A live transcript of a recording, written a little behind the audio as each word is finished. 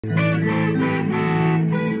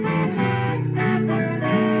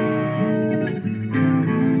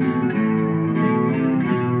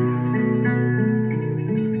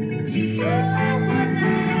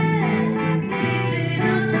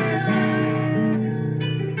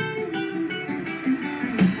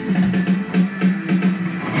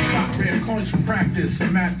practice,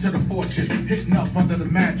 a map to the fortune, hitting up under the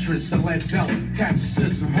mattress, a lead belt, attached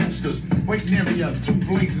and holsters, waiting area, two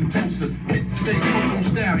blazing toasters, hit the stage, on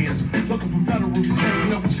stallions, looking for federal reserve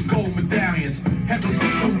notes and gold medallions, heavily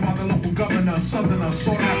pursued by the local governor, southerner,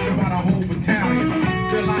 sought after by the whole battalion.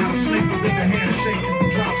 Real out of snake within the handshake, at the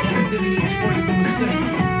drop, then he exploited the mistake.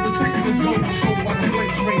 Protecting his gold to show by the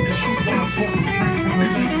blades, rate the shoot while horses drink from the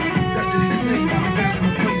lake. Deputy saved by the back of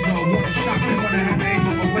the blazer, water shot, they wanna have the aim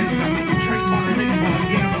of a laser. Trained by the neighbor, a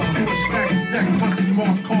gambler, who was stacked the deck, punching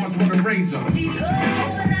mark cards with a razor.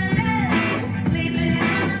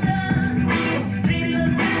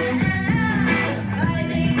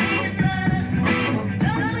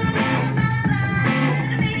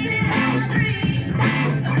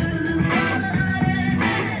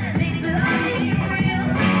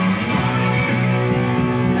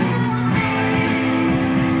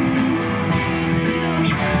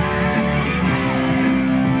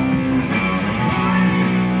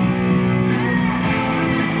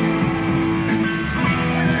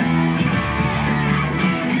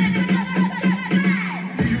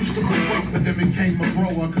 Became a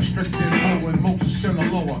grower, constricted lower, and most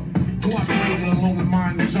lower. Cooperated along the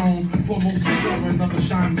mining zones, foremost to show another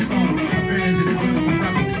shining stone. Abandoned